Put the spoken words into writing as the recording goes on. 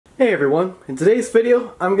Hey everyone, in today's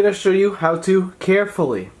video I'm going to show you how to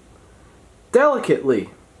carefully,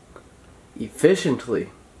 delicately, efficiently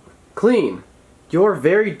clean your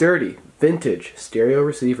very dirty vintage stereo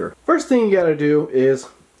receiver. First thing you gotta do is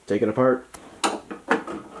take it apart.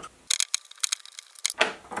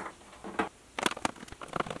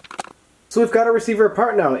 So we've got our receiver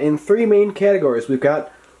apart now in three main categories. We've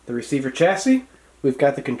got the receiver chassis, we've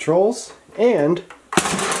got the controls, and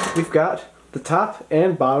we've got the top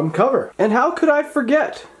and bottom cover. And how could I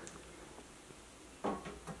forget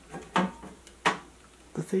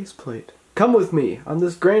the faceplate? Come with me on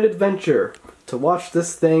this grand adventure to watch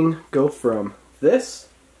this thing go from this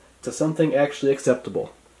to something actually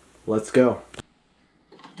acceptable. Let's go.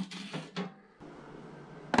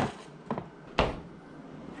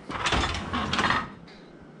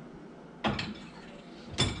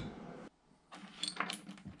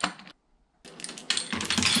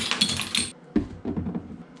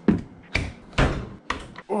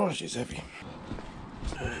 Oh, she's heavy.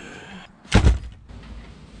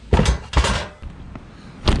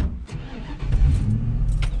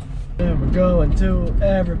 Yeah, we're going to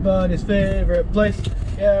everybody's favorite place.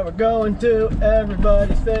 Yeah, we're going to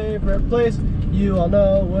everybody's favorite place. You all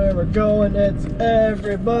know where we're going. It's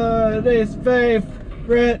everybody's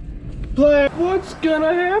favorite place. What's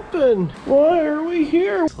gonna happen? Why are we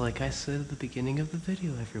here? So like I said at the beginning of the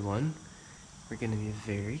video, everyone, we're gonna be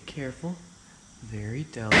very careful, very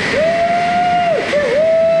delicate.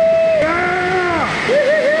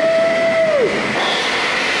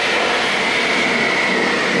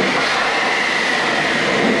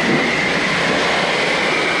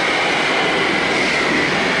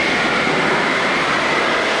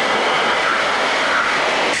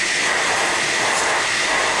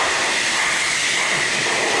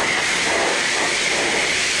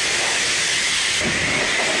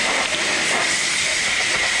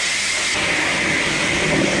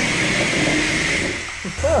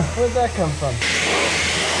 Huh, where'd that come from?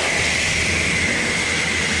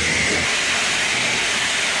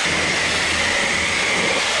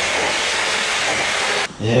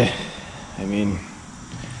 Yeah, I mean,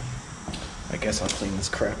 I guess I'll clean this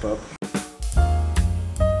crap up.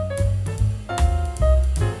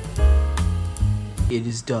 It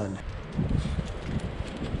is done.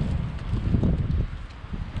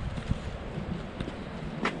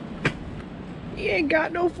 He ain't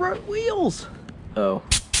got no front wheels. Oh.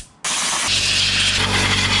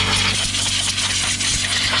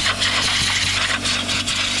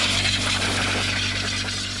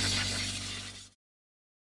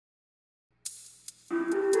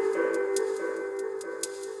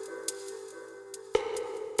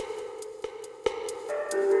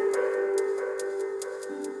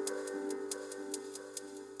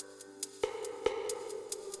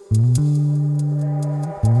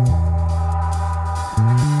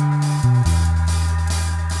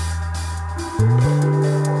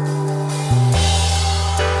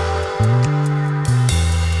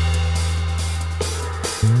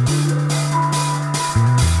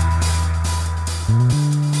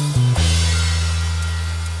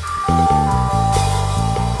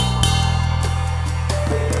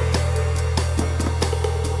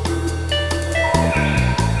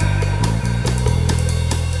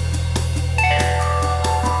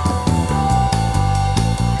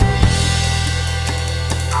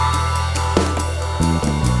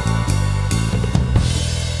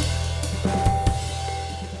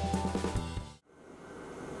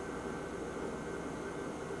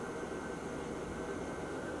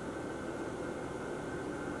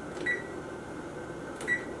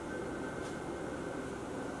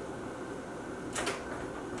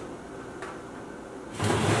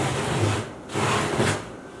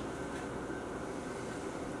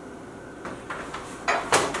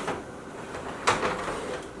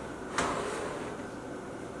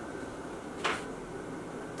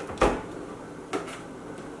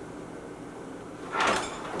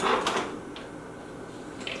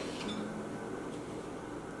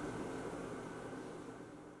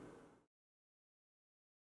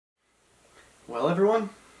 Well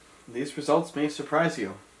everyone, these results may surprise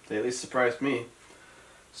you. They at least surprised me.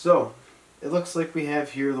 So, it looks like we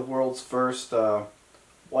have here the world's first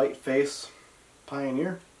white face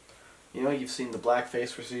Pioneer. You know, you've seen the black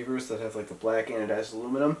face receivers that have like the black anodized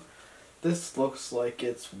aluminum. This looks like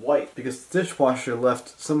it's white because the dishwasher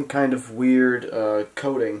left some kind of weird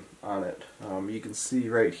coating on it. You can see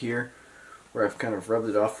right here where I've kind of rubbed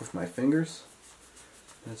it off with my fingers.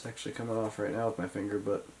 And it's actually coming off right now with my finger,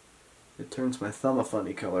 but it turns my thumb a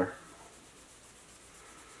funny color.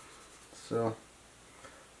 So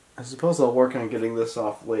I suppose I'll work on getting this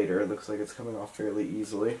off later. It looks like it's coming off fairly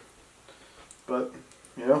easily. But,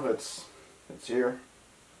 you know, it's here.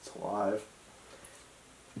 It's alive.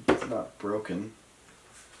 It's not broken.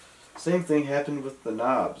 Same thing happened with the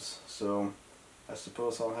knobs, so I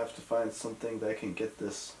suppose I'll have to find something that can get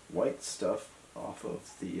this white stuff off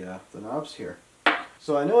of the knobs here.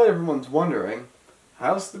 So I know what everyone's wondering,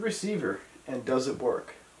 how's the receiver and does it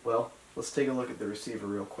work? Well, let's take a look at the receiver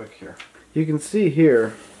real quick here. You can see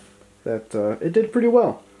here that it did pretty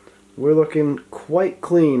well. We're looking quite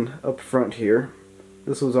clean up front here.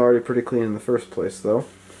 This was already pretty clean in the first place though.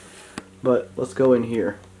 But let's go in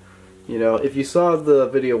here. You know, if you saw the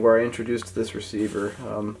video where I introduced this receiver,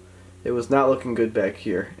 it was not looking good back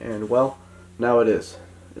here, and well, now it is.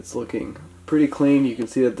 It's looking pretty clean. You can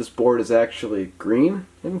see that this board is actually green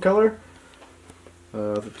in color.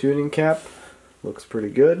 The tuning cap looks pretty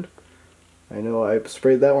good. I know I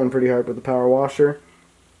sprayed that one pretty hard with the power washer.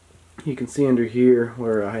 You can see under here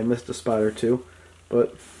where I missed a spot or two,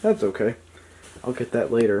 but that's okay. I'll get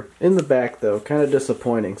that later. In the back though, kind of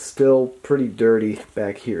disappointing. Still pretty dirty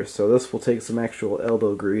back here, so this will take some actual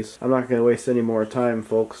elbow grease. I'm not going to waste any more time,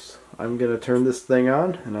 folks. I'm going to turn this thing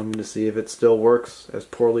on, and I'm going to see if it still works as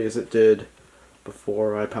poorly as it did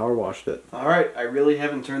before I power washed it. Alright, I really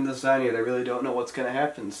haven't turned this on yet. I really don't know what's going to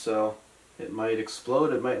happen, so it might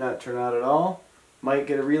explode, it might not turn out at all. Might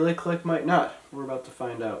get a relay click, might not. We're about to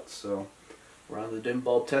find out. So we're on the dim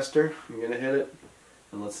bulb tester. I'm going to hit it,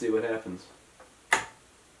 and let's see what happens.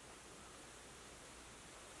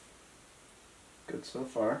 Good so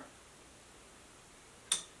far.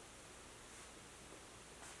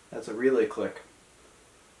 That's a relay click.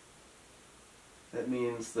 That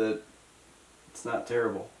means that it's not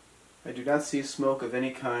terrible. I do not see smoke of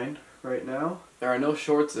any kind right now. There are no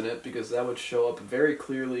shorts in it because that would show up very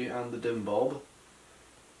clearly on the dim bulb.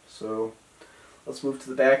 So let's move to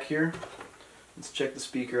the back here. Let's check the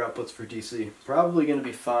speaker outputs for DC. Probably going to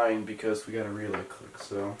be fine because we got a relay click.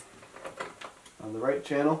 So on the right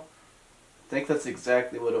channel, I think that's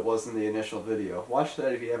exactly what it was in the initial video. Watch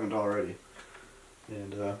that if you haven't already.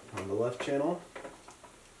 And on the left channel,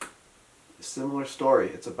 a similar story.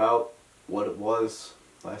 It's about what it was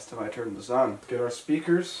last time I turned this on. Let's get our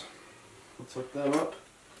speakers. Let's hook them up.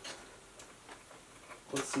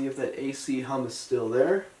 Let's see if that AC hum is still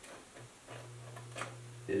there.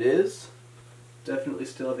 It is. Definitely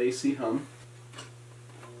still have AC hum.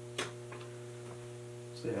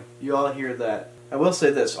 So yeah, you all hear that. I will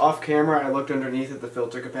say this, off camera I looked underneath at the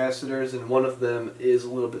filter capacitors and one of them is a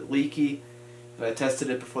little bit leaky. And I tested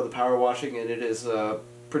it before the power washing and it is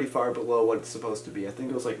pretty far below what it's supposed to be. I think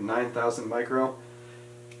it was like 9,000 micro.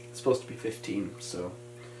 It's supposed to be 15, so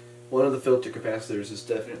one of the filter capacitors is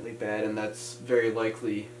definitely bad, and that's very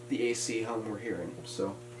likely the AC hum we're hearing.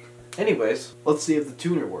 So anyways, let's see if the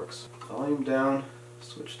tuner works. Volume down,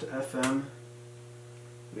 switch to FM.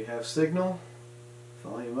 We have signal.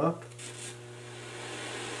 Volume up.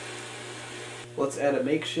 Let's add a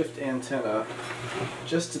makeshift antenna,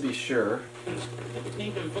 just to be sure.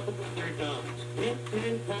 Coffee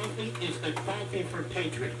is the coffee for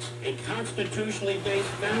patriots, a constitutionally based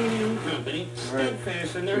family-owned company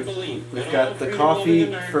steadfast in their belief. We've got the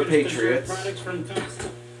coffee for patriots.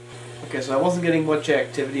 Okay, so I wasn't getting much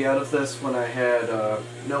activity out of this when I had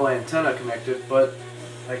no antenna connected, but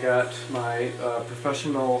I got my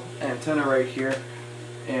professional antenna right here,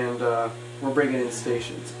 and we're bringing in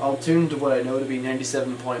stations. I'll tune to what I know to be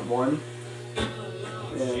 97.1,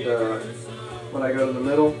 and when I go to the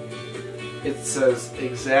middle, it says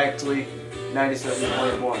exactly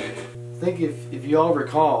 97.1. I think if you all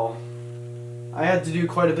recall, I had to do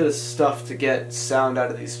quite a bit of stuff to get sound out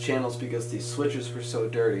of these channels because these switches were so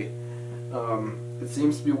dirty. It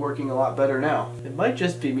seems to be working a lot better now. It might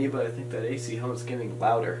just be me, but I think that AC hum is getting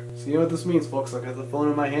louder. So you know what this means, folks. I've got the phone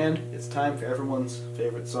in my hand. It's time for everyone's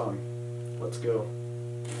favorite song. Let's go.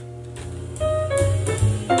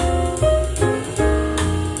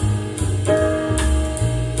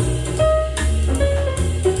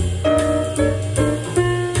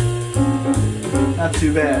 Not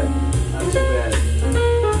too bad. Not too bad.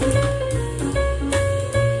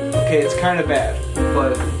 Okay, it's kind of bad,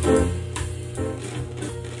 but I'm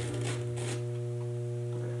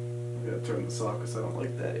gonna turn this off because I don't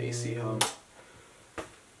like that AC hum.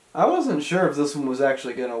 I wasn't sure if this one was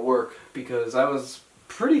actually gonna work because I was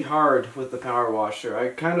pretty hard with the power washer. I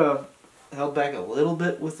kind of held back a little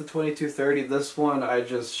bit with the 2230. This one I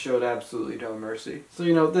just showed absolutely no mercy. So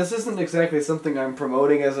you know, this isn't exactly something I'm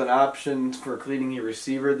promoting as an option for cleaning your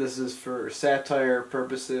receiver. This is for satire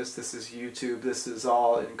purposes. This is YouTube. This is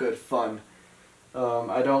all in good fun.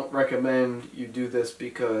 I don't recommend you do this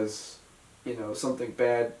because you know, something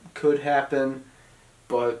bad could happen,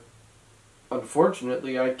 but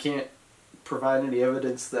unfortunately I can't provide any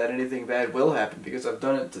evidence that anything bad will happen because I've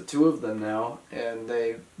done it to 2 of them now and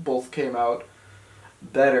they both came out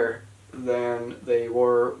better than they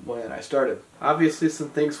were when I started. Obviously some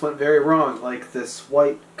things went very wrong, like this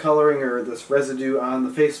white coloring or this residue on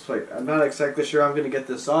the faceplate. I'm not exactly sure I'm going to get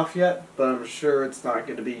this off yet, but I'm sure it's not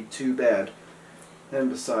going to be too bad. And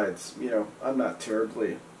besides, you know, I'm not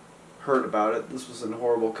terribly hurt about it. This was in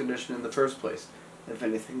horrible condition in the first place. If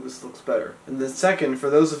anything, this looks better. And the second, for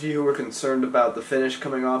those of you who were concerned about the finish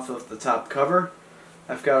coming off of the top cover,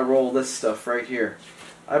 I've got to roll this stuff right here.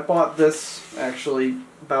 I bought this actually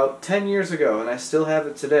about 10 years ago and I still have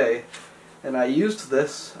it today, and I used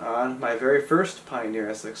this on my very first Pioneer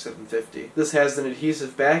SX-750. This has an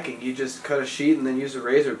adhesive backing. You just cut a sheet and then use a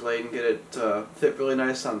razor blade and get it fit really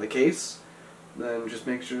nice on the case. Then just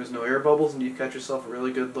make sure there's no air bubbles and you've got yourself a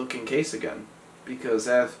really good looking case again. Because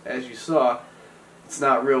as you saw, it's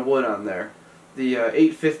not real wood on there. The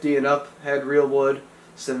 850 and up had real wood,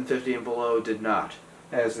 750 and below did not,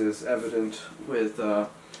 as is evident with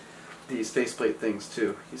these faceplate things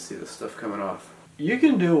too. You see this stuff coming off. You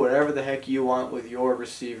can do whatever the heck you want with your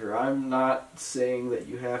receiver. I'm not saying that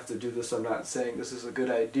you have to do this. I'm not saying this is a good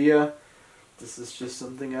idea. This is just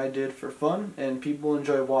something I did for fun and people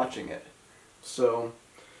enjoy watching it. So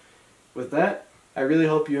with that, I really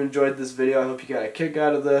hope you enjoyed this video. I hope you got a kick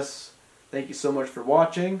out of this. Thank you so much for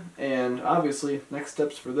watching, and obviously next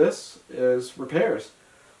steps for this is repairs.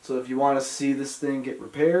 So if you want to see this thing get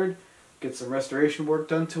repaired, get some restoration work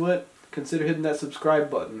done to it, consider hitting that subscribe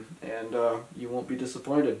button and you won't be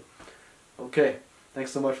disappointed. Okay,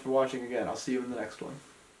 thanks so much for watching again. I'll see you in the next one.